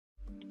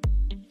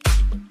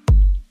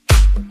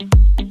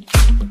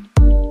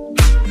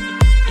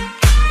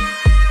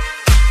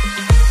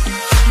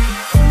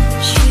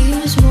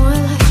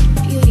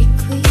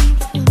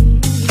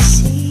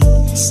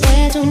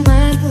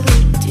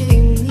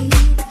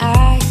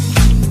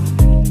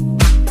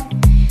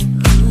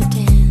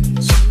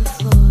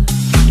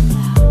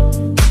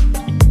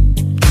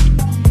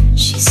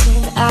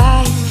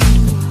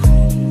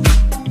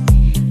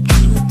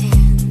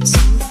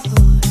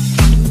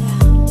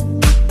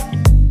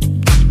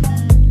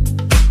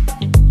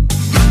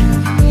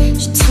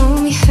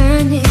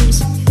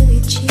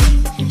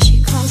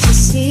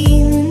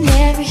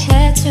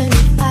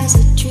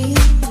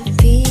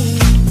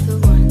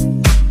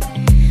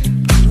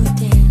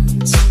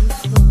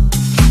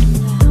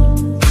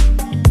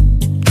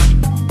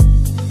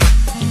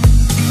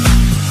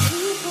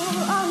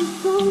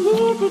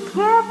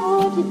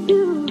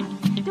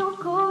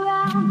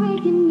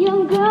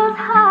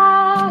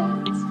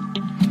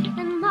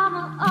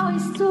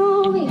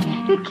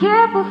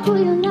careful who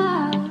you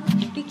love.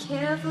 Be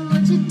careful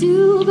what you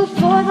do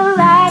before the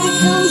lie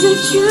becomes the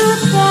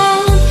truth.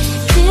 And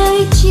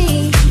Billie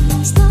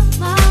Jean's not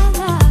my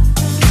lover.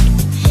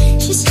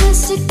 She's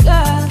just a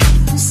girl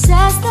who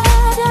says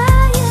that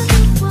I am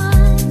the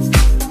one,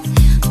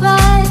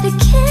 but the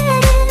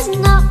kid is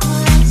not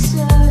my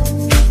son.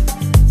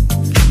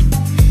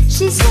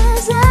 She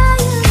says I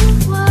am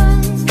the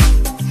one,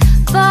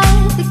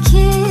 but the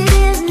kid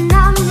is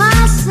not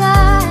my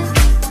son.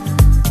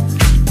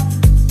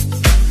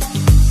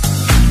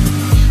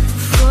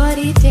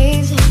 40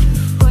 days and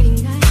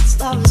 40 nights,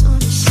 love was on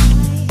her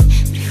side.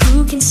 But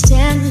who can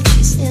stand when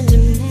she's in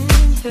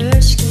demand?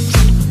 Her skin's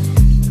in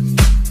blend.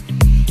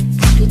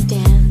 We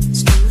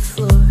danced on the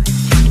floor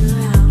and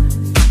around.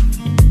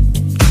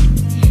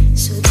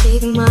 So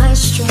take my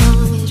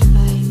strong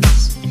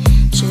advice.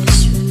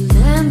 Just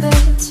remember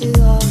to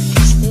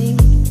always think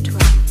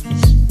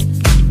twice.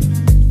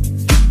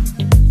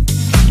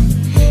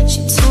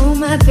 She told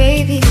my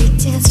baby we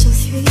danced till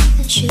 3.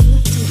 Then she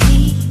looked at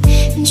me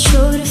and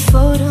showed a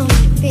photo.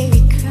 My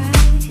baby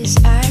cried, his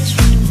eyes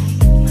were